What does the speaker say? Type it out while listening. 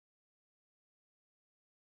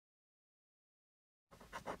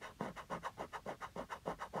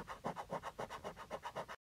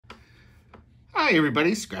Hi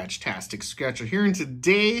everybody, Scratchtastic Scratcher here, and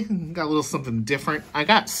today got a little something different. I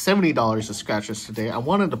got $70 of scratchers today. I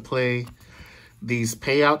wanted to play these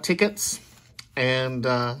payout tickets, and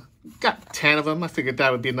got 10 of them. I figured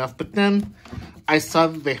that would be enough, but then I saw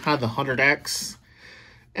that they had the 100X,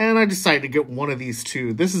 and I decided to get one of these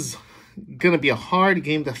two. This is going to be a hard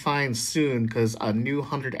game to find soon because a new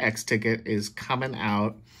 100X ticket is coming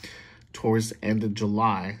out towards the end of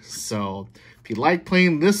July. So if you like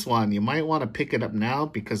playing this one, you might want to pick it up now,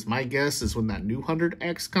 because my guess is when that new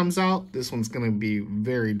 100X comes out, this one's going to be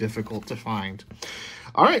very difficult to find.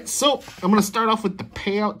 All right, so I'm going to start off with the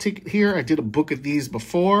payout ticket here. I did a book of these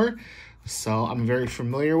before, so I'm very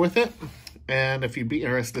familiar with it. And if you'd be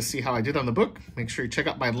interested to see how I did on the book, make sure you check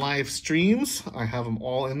out my live streams. I have them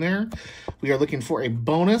all in there. We are looking for a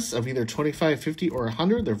bonus of either 25, 50, or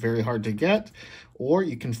 100. They're very hard to get. Or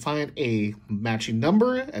you can find a matching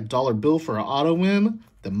number, a dollar bill for an auto win,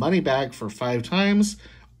 the money bag for 5 times,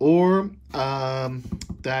 or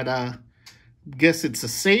guess it's a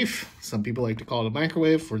safe. Some people like to call it a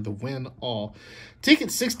microwave for the win all.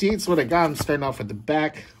 Ticket 68 is what I got. I'm starting off at the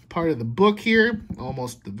back part of the book here,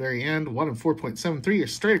 almost the very end. 1 and 4.73 are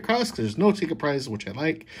straight across because there's no ticket prize, which I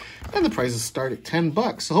like, and the prizes start at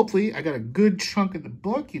 $10. So hopefully I got a good chunk of the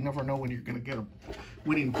book. You never know when you're going to get a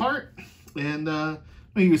winning part. And I'm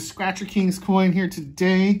going to use Scratcher King's coin here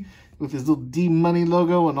today with his little D Money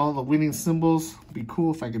logo and all the winning symbols. It'd be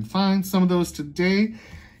cool if I could find some of those today.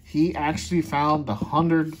 He actually found the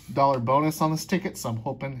 $100 bonus on this ticket, so I'm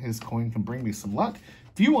hoping his coin can bring me some luck.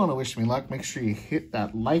 If you want to wish me luck, make sure you hit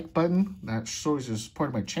that like button. That shows your support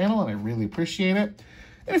of my channel, and I really appreciate it.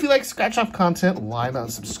 And if you like scratch off content, why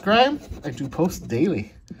not subscribe? I do post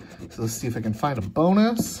daily. So let's see if I can find a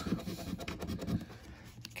bonus.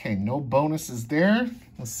 Okay, no bonuses there.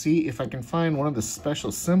 Let's see if I can find one of the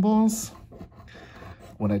special symbols.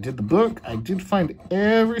 When I did the book, I did find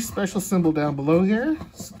every special symbol down below here,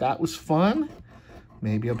 so that was fun.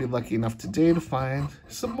 Maybe I'll be lucky enough today to find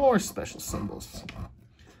some more special symbols.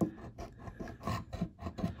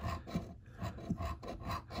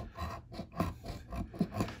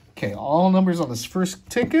 Okay, all numbers on this first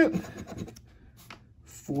ticket.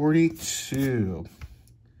 42.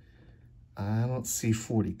 I don't see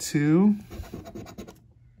 42.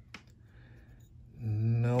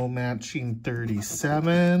 No matching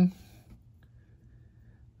 37.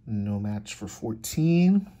 No match for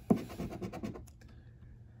 14.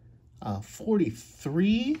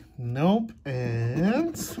 43. Nope.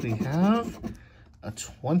 And we have a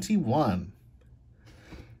 21.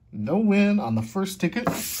 No win on the first ticket.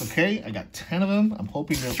 Okay, I got 10 of them. I'm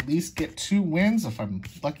hoping to at least get 2 wins. If I'm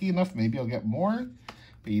lucky enough, maybe I'll get more.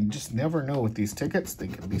 But you just never know with these tickets. They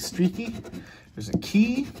can be streaky. There's a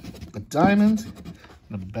key, a diamond,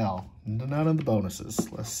 and a bell. None of the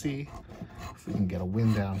bonuses. Let's see if we can get a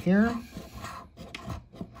win down here.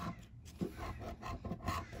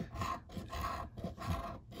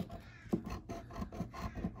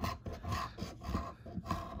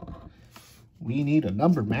 We need a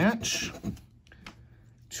number match.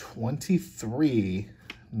 23.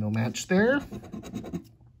 No match there.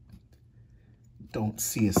 Don't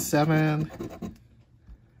see a 7.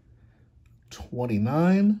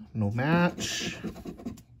 29. No match.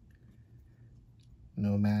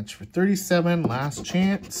 No match for 37. Last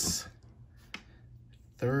chance.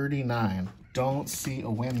 39. Don't see a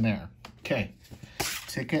win there. Okay.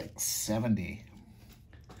 Ticket 70.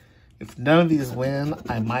 If none of these win,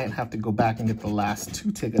 I might have to go back and get the last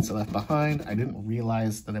 2 tickets I left behind. I didn't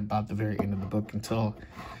realize that about the very end of the book until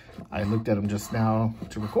I looked at them just now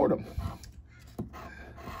to record them.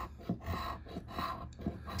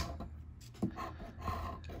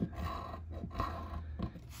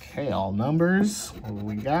 Okay, all numbers. What do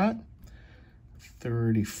we got?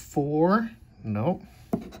 34. Nope.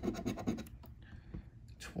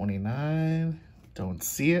 29. Don't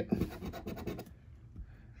see it.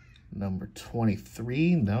 Number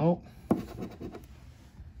 23, nope.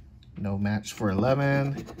 No match for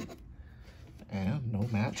 11. And no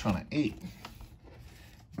match on an 8.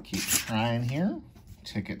 Keep trying here.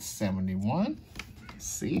 Ticket 71. Let's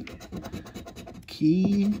see.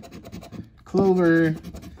 Key, clover,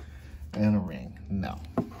 and a ring. No.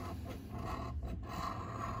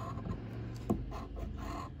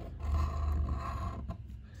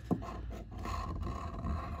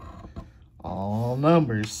 All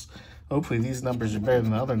numbers. Hopefully these numbers are better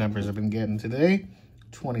than the other numbers I've been getting today.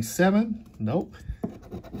 27, nope.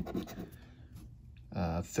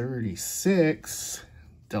 36,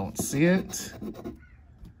 don't see it.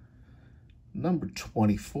 Number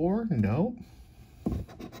 24, nope.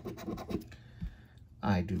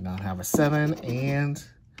 I do not have a 7, and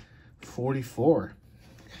 44.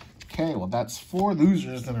 Okay, well, that's 4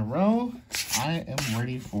 losers in a row. I am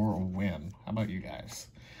ready for a win. How about you guys?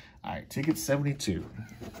 All right, ticket 72.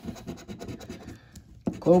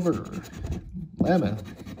 Clover, lemon,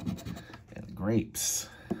 and grapes.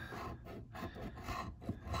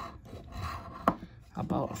 How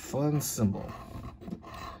about a fun symbol?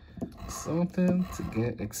 Something to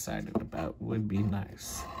get excited about would be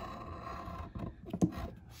nice. All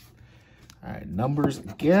right, numbers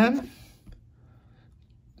again.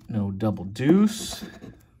 No double deuce.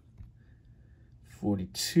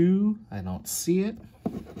 42, I don't see it.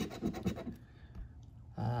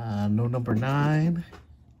 No number 9.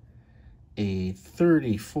 A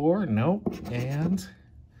 34, nope. And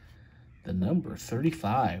the number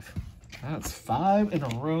 35. That's 5 in a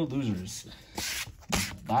row losers.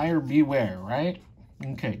 Buyer beware, right?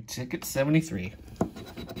 Okay, ticket 73.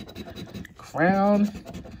 Crown,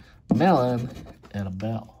 melon, and a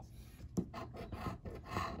bell.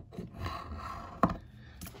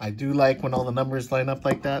 I do like when all the numbers line up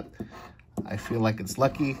like that. I feel like it's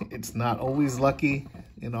lucky. It's not always lucky.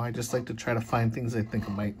 You know, I just like to try to find things I think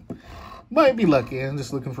might be lucky. I'm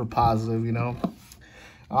just looking for positive, you know.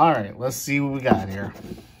 All right, let's see what we got here.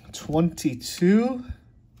 22.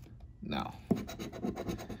 No.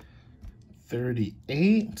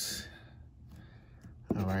 38.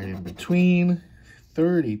 All right, in between.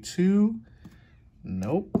 32.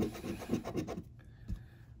 Nope.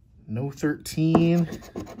 No 13,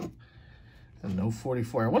 and no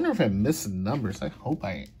 44. I wonder if I'm missing numbers. I hope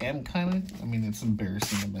I am kind of. I mean, it's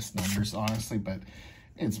embarrassing to miss numbers, honestly, but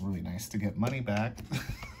it's really nice to get money back.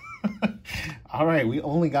 All right, we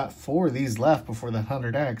only got 4 of these left before the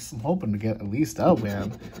 100X. I'm hoping to get at least a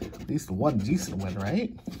win, at least one decent win,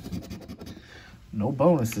 right? No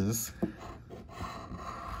bonuses.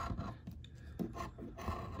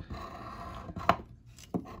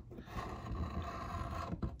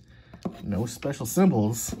 No special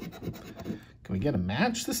symbols. Can we get a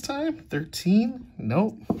match this time? 13?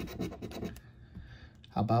 Nope.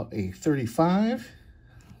 How about a 35?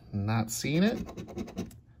 Not seeing it.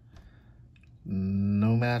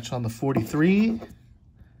 No match on the 43.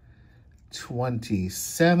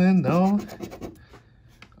 27, no.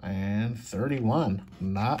 And 31,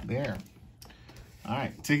 not there. All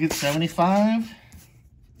right, ticket 75.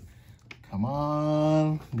 Come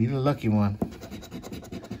on, be the lucky one.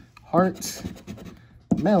 Heart,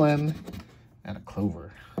 melon, and a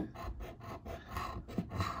clover.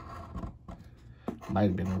 Might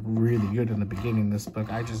have been really good in the beginning of this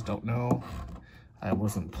book. I just don't know. I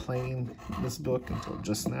wasn't playing this book until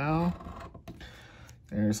just now.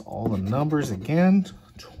 There's all the numbers again.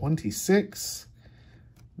 26.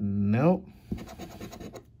 Nope.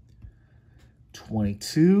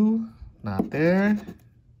 22. Not there.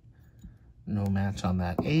 No match on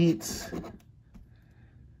that 8.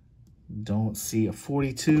 Don't see a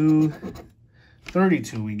 42.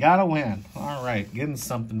 32, we gotta win. All right, getting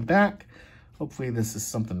something back. Hopefully this is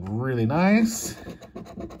something really nice.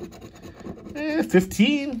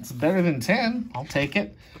 15, it's better than 10. I'll take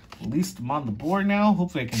it. At least I'm on the board now.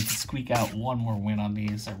 Hopefully I can squeak out one more win on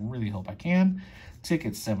these. I really hope I can.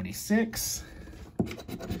 Ticket 76.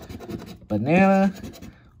 Banana,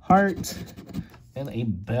 heart, and a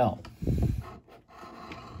bell.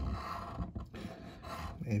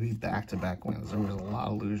 Maybe back-to-back wins. There was a lot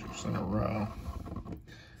of losers in a row.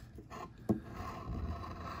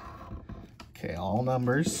 Okay, all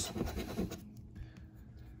numbers.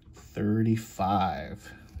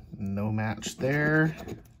 35. No match there.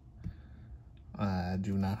 I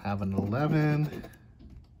do not have an 11.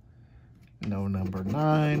 No number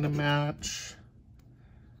 9 to match.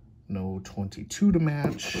 No 22 to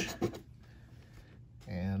match.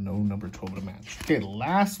 And no number 12 to match. Okay, the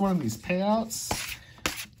last one of these payouts.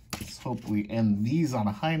 Let's hopefully end these on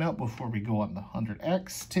a high note before we go on the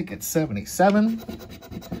 100X. Ticket 77.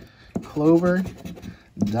 Clover,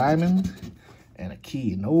 diamond, and a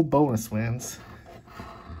key. No bonus wins.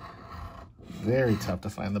 Very tough to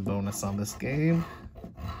find the bonus on this game.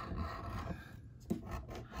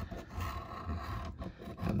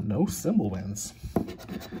 And no symbol wins.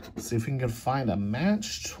 See if we can find a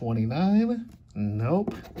match. 29.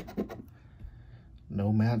 Nope.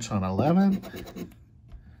 No match on 11.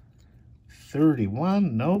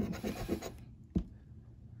 31. Nope.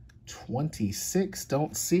 26.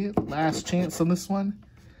 Don't see it. Last chance on this one.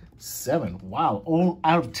 7. Wow. Oh,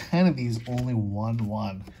 out of 10 of these, only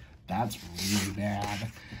 1. That's really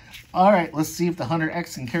bad. All right, let's see if the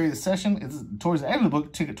 100X can carry the session. It's towards the end of the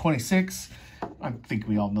book, ticket 26. I think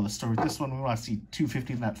we all know the story with this one. We want to see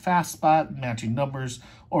 250 in that fast spot, matching numbers,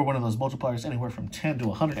 or one of those multipliers anywhere from 10 to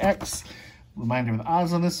 100X. Reminder of the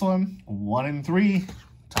odds on this one, 1 in 3.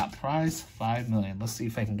 Top prize, 5 million. Let's see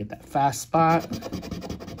if I can get that fast spot.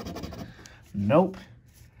 Nope.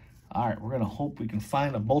 All right, we're gonna hope we can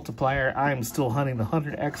find a multiplier. I'm still hunting the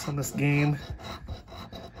 100x on this game.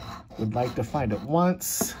 Would like to find it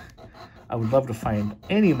once. I would love to find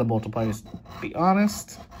any of the multipliers, to be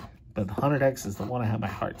honest, but the 100x is the one I have my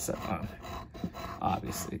heart set on.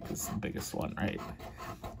 Obviously, because it's the biggest one, right?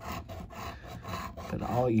 But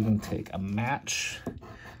I'll even take a match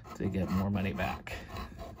to get more money back.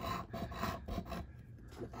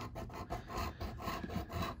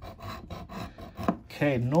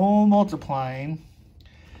 Okay, no multiplying.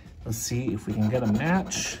 Let's see if we can get a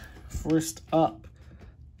match. First up,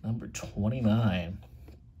 number 29.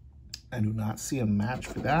 I do not see a match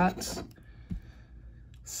for that.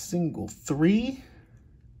 Single 3.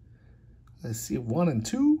 I see 1 and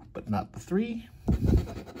 2, but not the 3.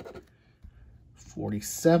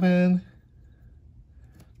 47.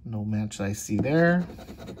 No match I see there.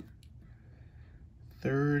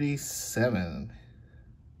 37.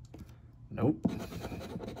 Nope.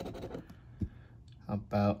 How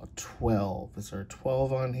about a 12? Is there a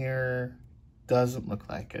 12 on here? Doesn't look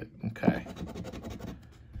like it. Okay.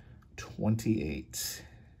 28.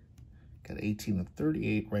 Got 18 and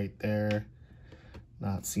 38 right there.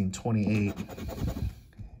 Not seeing 28.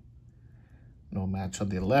 No match on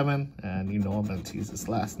the 11. And you know I'm going to use this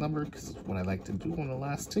last number because it's what I like to do on the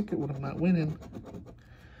last ticket when I'm not winning.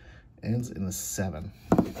 Ends in a 7.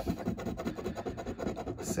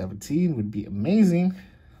 17 would be amazing.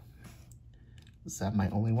 Is that my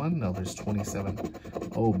only one? No, there's 27.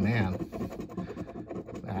 Oh man.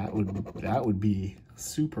 That would be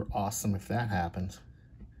super awesome if that happened.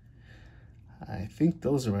 I think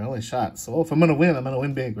those are my only shots. So if I'm gonna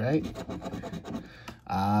win big, right?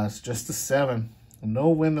 It's just a 7. No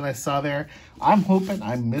win that I saw there. I'm hoping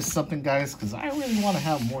I missed something, guys, because I really want to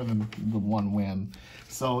have more than the 1 win.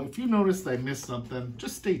 So if you notice that I missed something,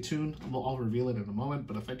 just stay tuned. I'll reveal it in a moment.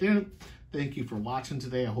 But if I didn't, thank you for watching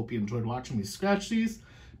today. I hope you enjoyed watching me scratch these.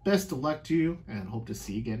 Best of luck to you, and hope to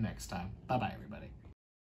see you again next time. Bye-bye, everybody.